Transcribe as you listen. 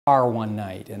bar one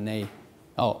night, and they,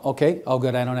 oh, okay, oh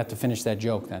good, I don't have to finish that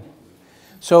joke then.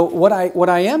 So what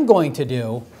I am going to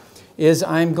do is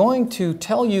I'm going to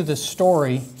tell you the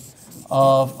story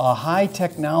of a high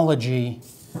technology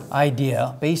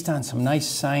idea based on some nice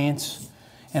science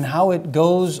and how it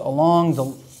goes along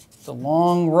the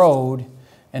long road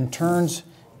and turns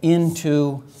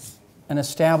into an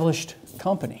established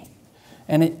company.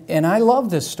 And I love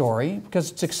this story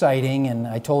because it's exciting, and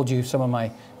I told you some of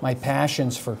my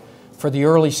passions for the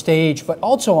early stage. But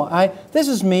also, this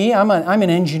is me. I'm an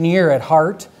engineer at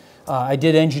heart. I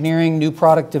did engineering, new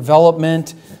product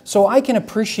development, so I can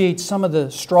appreciate some of the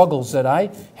struggles that I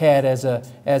had as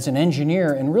an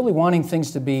engineer and really wanting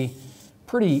things to be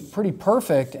pretty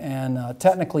perfect and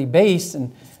technically based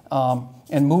and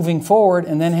moving forward,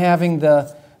 and then having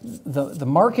the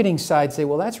marketing side say,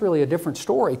 well, that's really a different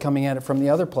story coming at it from the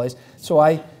other place. So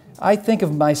I think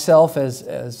of myself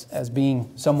as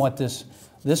being somewhat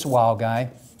this wow guy,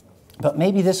 but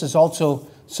maybe this is also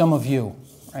some of you,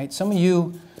 right? Some of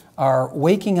you are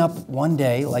waking up one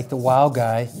day like the wow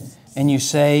guy, and you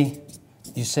say,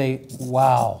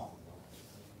 wow,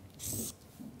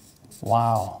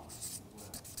 wow.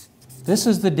 This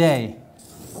is the day.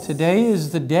 Today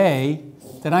is the day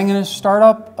that I'm going to start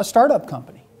up a startup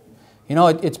company. You know,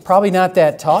 it's probably not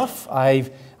that tough. I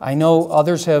know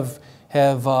others have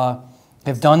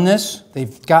done this.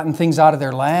 They've gotten things out of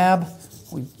their lab.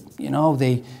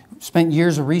 They spent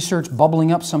years of research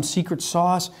bubbling up some secret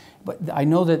sauce. But I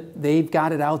know that they've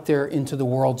got it out there into the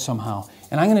world somehow.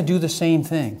 And I'm going to do the same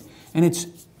thing. And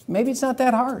maybe it's not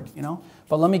that hard,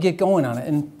 but let me get going on it.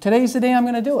 And today's the day I'm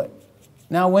going to do it.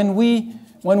 Now, when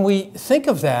we think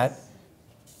of that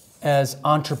as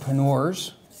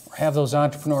entrepreneurs, or have those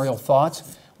entrepreneurial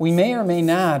thoughts, we may or may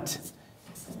not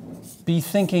be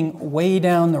thinking way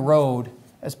down the road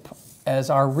as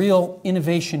our real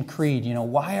innovation creed.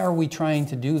 Why are we trying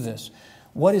to do this?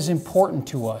 What is important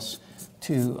to us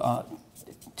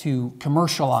to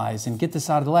commercialize and get this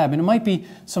out of the lab? And it might be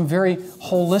some very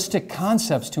holistic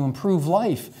concepts to improve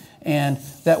life, and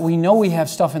that we know we have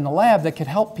stuff in the lab that could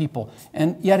help people,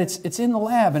 and yet it's in the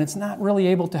lab and it's not really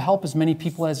able to help as many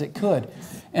people as it could.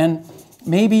 And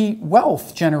maybe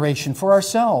wealth generation for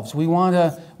ourselves.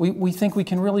 We think we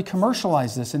can really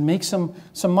commercialize this and make some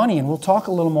money, and we'll talk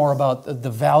a little more about the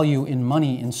value in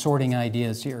money in sorting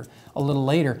ideas here a little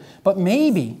later. But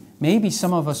maybe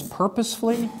some of us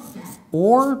purposefully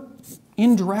or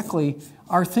indirectly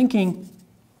are thinking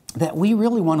that we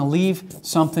really want to leave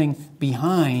something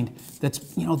behind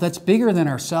that's bigger than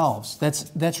ourselves,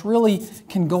 that's really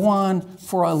can go on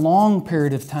for a long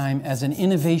period of time as an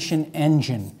innovation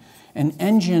engine. An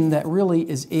engine that really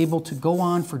is able to go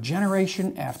on for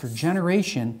generation after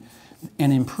generation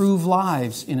and improve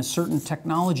lives in a certain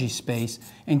technology space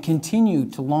and continue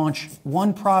to launch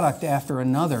one product after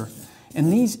another.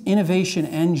 And these innovation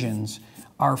engines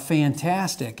are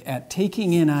fantastic at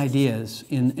taking in ideas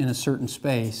in a certain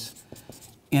space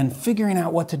and figuring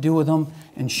out what to do with them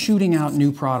and shooting out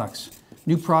new products,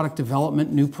 new product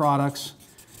development, new products,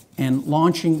 and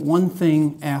launching one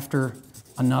thing after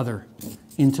another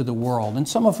into the world. And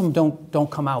some of them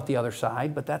don't come out the other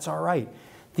side, but that's all right.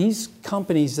 These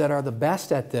companies that are the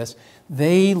best at this,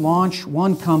 they launch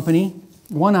one company,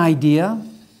 one idea,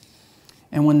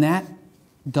 and when that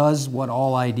does what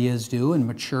all ideas do and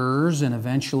matures and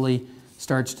eventually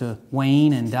starts to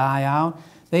wane and die out,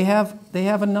 they have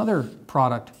another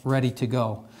product ready to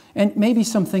go. And maybe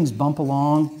some things bump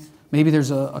along. Maybe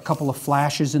there's a couple of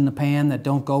flashes in the pan that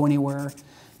don't go anywhere.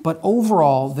 But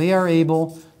overall, they are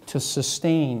able to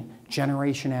sustain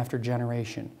generation after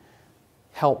generation,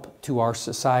 help to our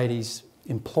societies,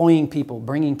 employing people,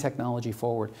 bringing technology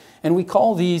forward. And we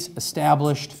call these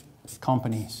established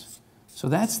companies. So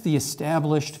that's the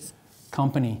established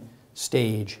company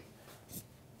stage.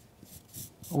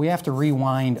 We have to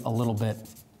rewind a little bit.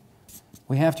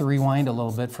 We have to rewind a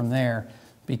little bit from there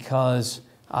because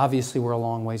obviously we're a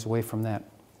long ways away from that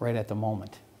right at the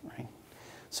moment. Right?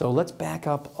 So let's back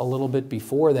up a little bit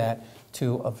before that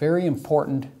to a very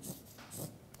important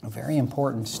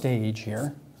stage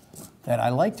here that I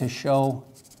like to show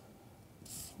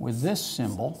with this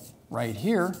symbol right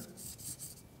here.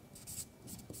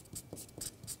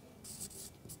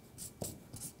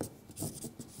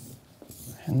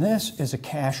 And this is a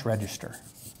cash register.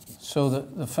 So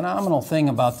the phenomenal thing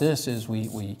about this is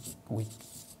we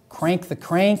crank the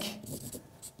crank,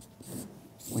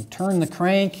 we turn the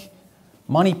crank,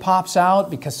 money pops out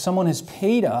because someone has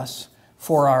paid us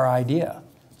for our idea.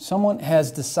 Someone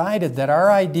has decided that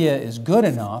our idea is good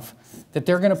enough that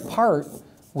they're going to part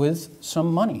with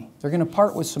some money. They're going to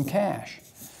part with some cash.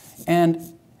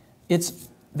 And it's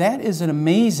that is an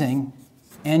amazing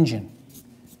engine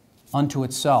unto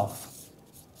itself.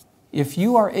 If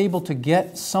you are able to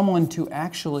get someone to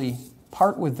actually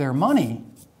part with their money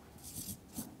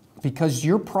because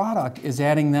your product is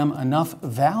adding them enough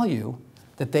value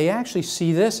that they actually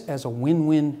see this as a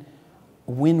win-win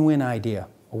idea,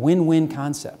 a win-win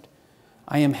concept.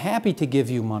 I am happy to give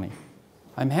you money.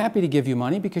 I'm happy to give you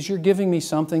money because you're giving me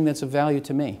something that's of value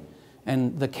to me.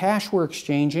 And the cash we're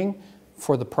exchanging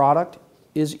for the product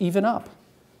is even up.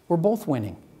 We're both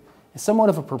winning. It's somewhat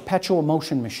of a perpetual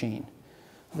motion machine.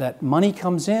 That money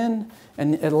comes in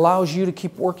and it allows you to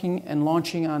keep working and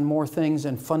launching on more things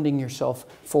and funding yourself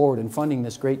forward and funding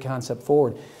this great concept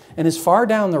forward. And as far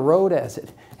down the road as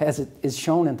it is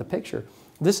shown in the picture,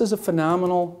 this is a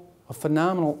phenomenal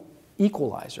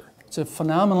equalizer. It's a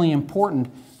phenomenally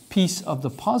important piece of the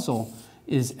puzzle,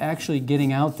 is actually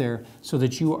getting out there so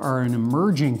that you are an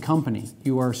emerging company.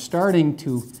 You are starting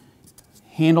to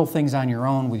handle things on your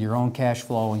own with your own cash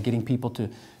flow and getting people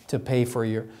to pay for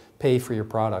your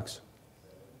products.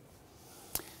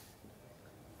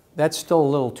 That's still a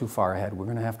little too far ahead. We're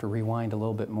going to have to rewind a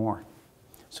little bit more.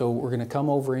 So we're going to come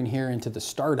over in here into the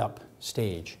startup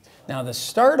stage. Now the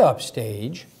startup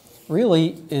stage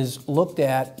really is looked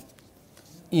at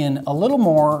in a little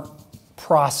more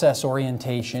process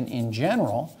orientation in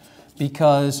general,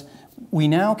 because we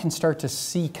now can start to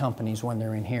see companies when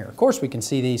they're in here. Of course we can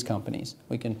see these companies.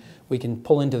 We can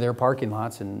pull into their parking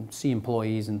lots and see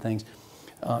employees and things.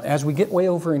 As we get way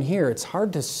over in here, it's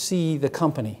hard to see the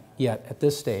company yet at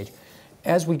this stage.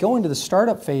 As we go into the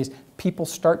startup phase, people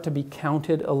start to be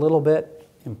counted a little bit,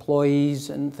 employees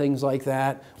and things like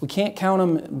that. We can't count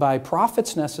them by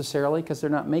profits necessarily because they're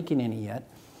not making any yet.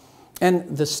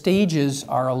 And the stages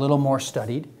are a little more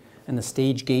studied, and the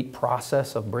stage gate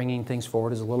process of bringing things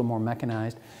forward is a little more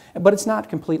mechanized. But it's not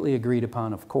completely agreed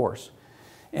upon, of course.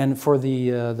 And for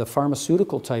the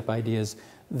pharmaceutical type ideas,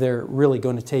 they're really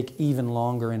going to take even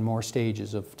longer and more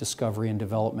stages of discovery and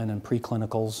development and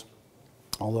preclinicals,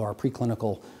 although our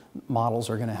preclinical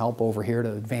models are going to help over here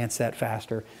to advance that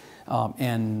faster.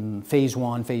 And phase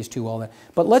 1, phase 2, all that.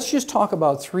 But let's just talk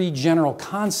about 3 general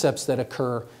concepts that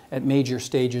occur at major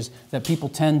stages that people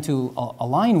tend to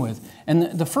align with.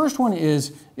 And the first one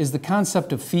is the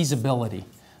concept of feasibility,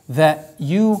 that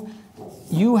you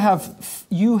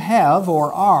have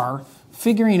or are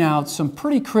figuring out some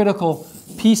pretty critical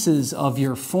pieces of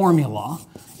your formula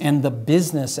and the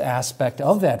business aspect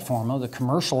of that formula, the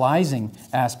commercializing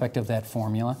aspect of that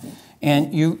formula,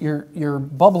 and you're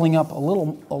bubbling up a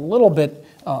little bit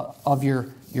of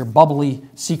your bubbly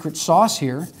secret sauce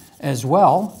here as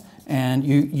well. And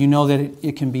you know that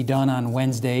it can be done on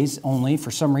Wednesdays only. For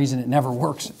some reason it never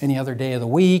works any other day of the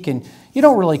week, and you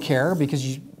don't really care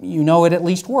because you know it at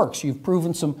least works. You've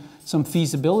proven some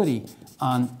feasibility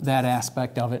on that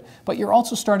aspect of it. But you're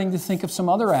also starting to think of some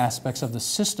other aspects of the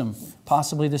system.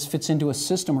 Possibly this fits into a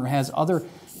system or has other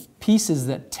pieces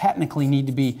that technically need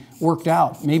to be worked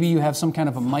out. Maybe you have some kind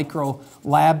of a micro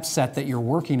lab set that you're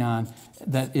working on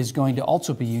that is going to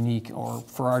also be unique, or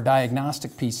for our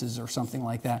diagnostic pieces or something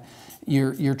like that.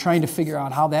 You're trying to figure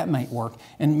out how that might work.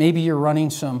 And maybe you're running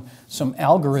some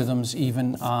algorithms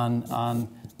even on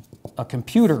a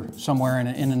computer somewhere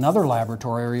in another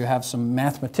laboratory, or you have some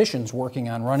mathematicians working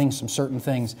on running some certain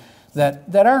things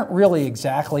that aren't really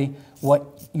exactly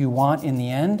what you want in the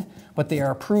end, but they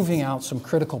are proving out some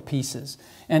critical pieces.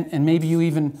 And maybe you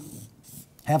even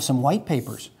have some white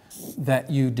papers that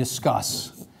you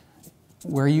discuss,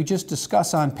 where you just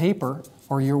discuss on paper,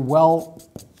 or you're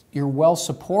well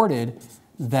supported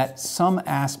that some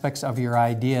aspects of your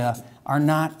idea are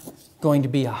not going to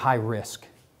be a high risk.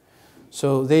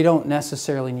 So they don't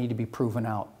necessarily need to be proven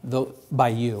out by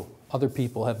you. Other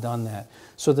people have done that.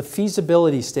 So the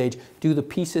feasibility stage, do the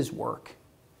pieces work?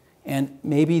 And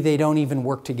maybe they don't even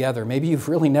work together. Maybe you've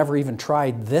really never even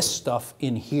tried this stuff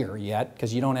in here yet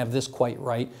because you don't have this quite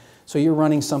right. So you're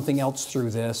running something else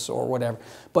through this or whatever.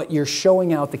 But you're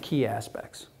showing out the key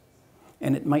aspects.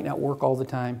 And it might not work all the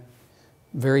time.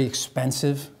 Very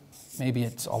expensive. Maybe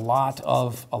it's a lot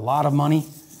of money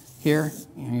here.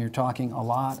 You're talking a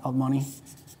lot of money.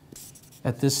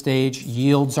 At this stage,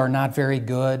 yields are not very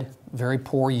good. Very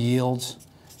poor yields.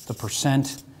 The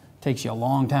percent takes you a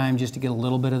long time just to get a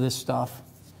little bit of this stuff.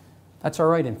 That's all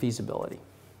right in feasibility.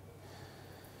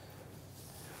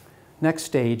 Next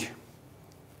stage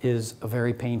is a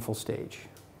very painful stage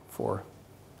for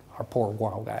our poor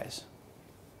world guys.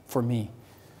 For me,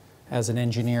 as an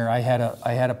engineer, I had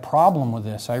a problem with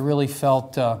this. I really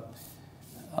felt a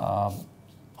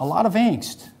lot of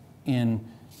angst in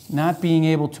not being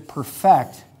able to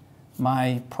perfect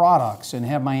my products and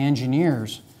have my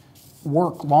engineers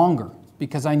work longer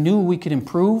because I knew we could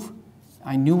improve.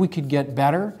 I knew we could get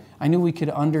better. I knew we could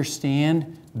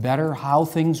understand better how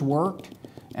things worked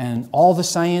and all the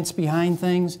science behind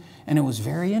things, and it was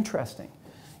very interesting.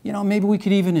 You know, maybe we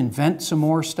could even invent some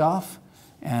more stuff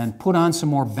and put on some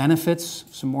more benefits,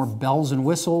 some more bells and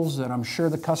whistles that I'm sure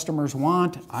the customers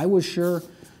want. I was sure,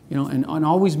 you know, and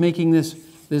always making this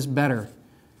better.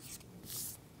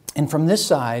 And from this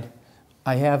side,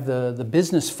 I have the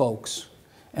business folks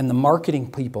and the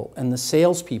marketing people and the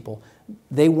sales people.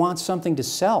 They want something to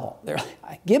sell. They're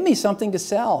like, give me something to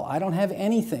sell. I don't have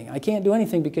anything. I can't do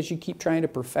anything because you keep trying to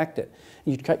perfect it.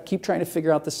 You keep trying to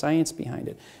figure out the science behind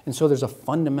it. And so there's a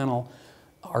fundamental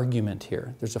argument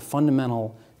here. There's a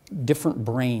fundamental different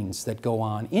brains that go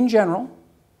on. In general,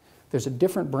 there's a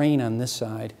different brain on this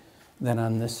side than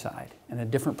on this side, and a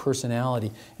different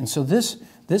personality. And so this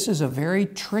is a very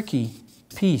tricky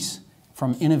piece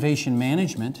from innovation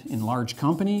management in large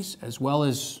companies as well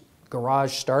as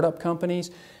garage startup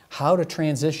companies, how to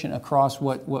transition across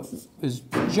what is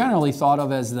generally thought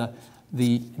of as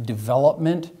the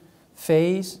development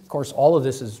phase. Of course, all of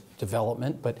this is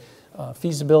development, but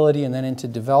feasibility and then into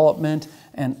development.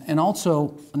 And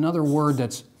also another word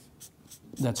that's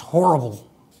horrible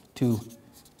to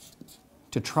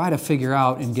try to figure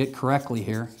out and get correctly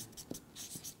here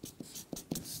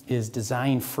is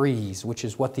design freeze, which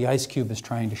is what the ice cube is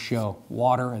trying to show.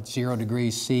 Water at 0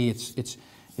 degrees C,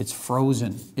 it's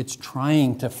frozen. It's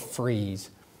trying to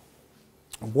freeze.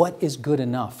 What is good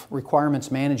enough?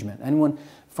 Requirements management. Anyone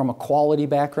from a quality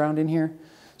background in here?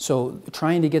 So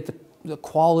trying to get the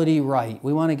quality right.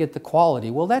 We want to get the quality.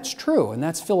 Well, that's true, and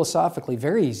that's philosophically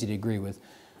very easy to agree with.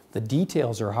 The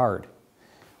details are hard.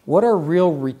 What are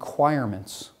real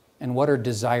requirements and what are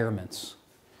desirements?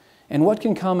 And what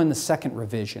can come in the second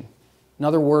revision?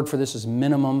 Another word for this is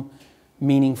minimum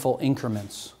meaningful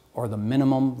increments or the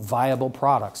minimum viable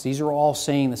products. These are all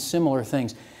saying the similar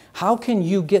things. How can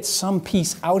you get some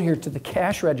piece out here to the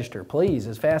cash register, please,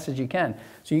 as fast as you can,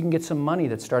 so you can get some money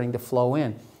that's starting to flow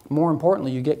in? More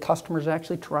importantly, you get customers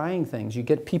actually trying things. You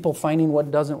get people finding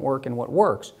what doesn't work and what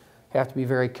works. You have to be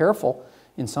very careful.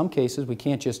 In some cases, we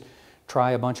can't just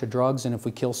try a bunch of drugs and if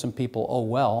we kill some people, oh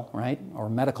well, right? Or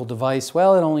medical device,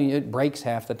 well, it breaks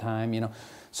half the time, you know.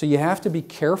 So you have to be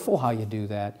careful how you do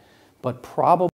that, but probably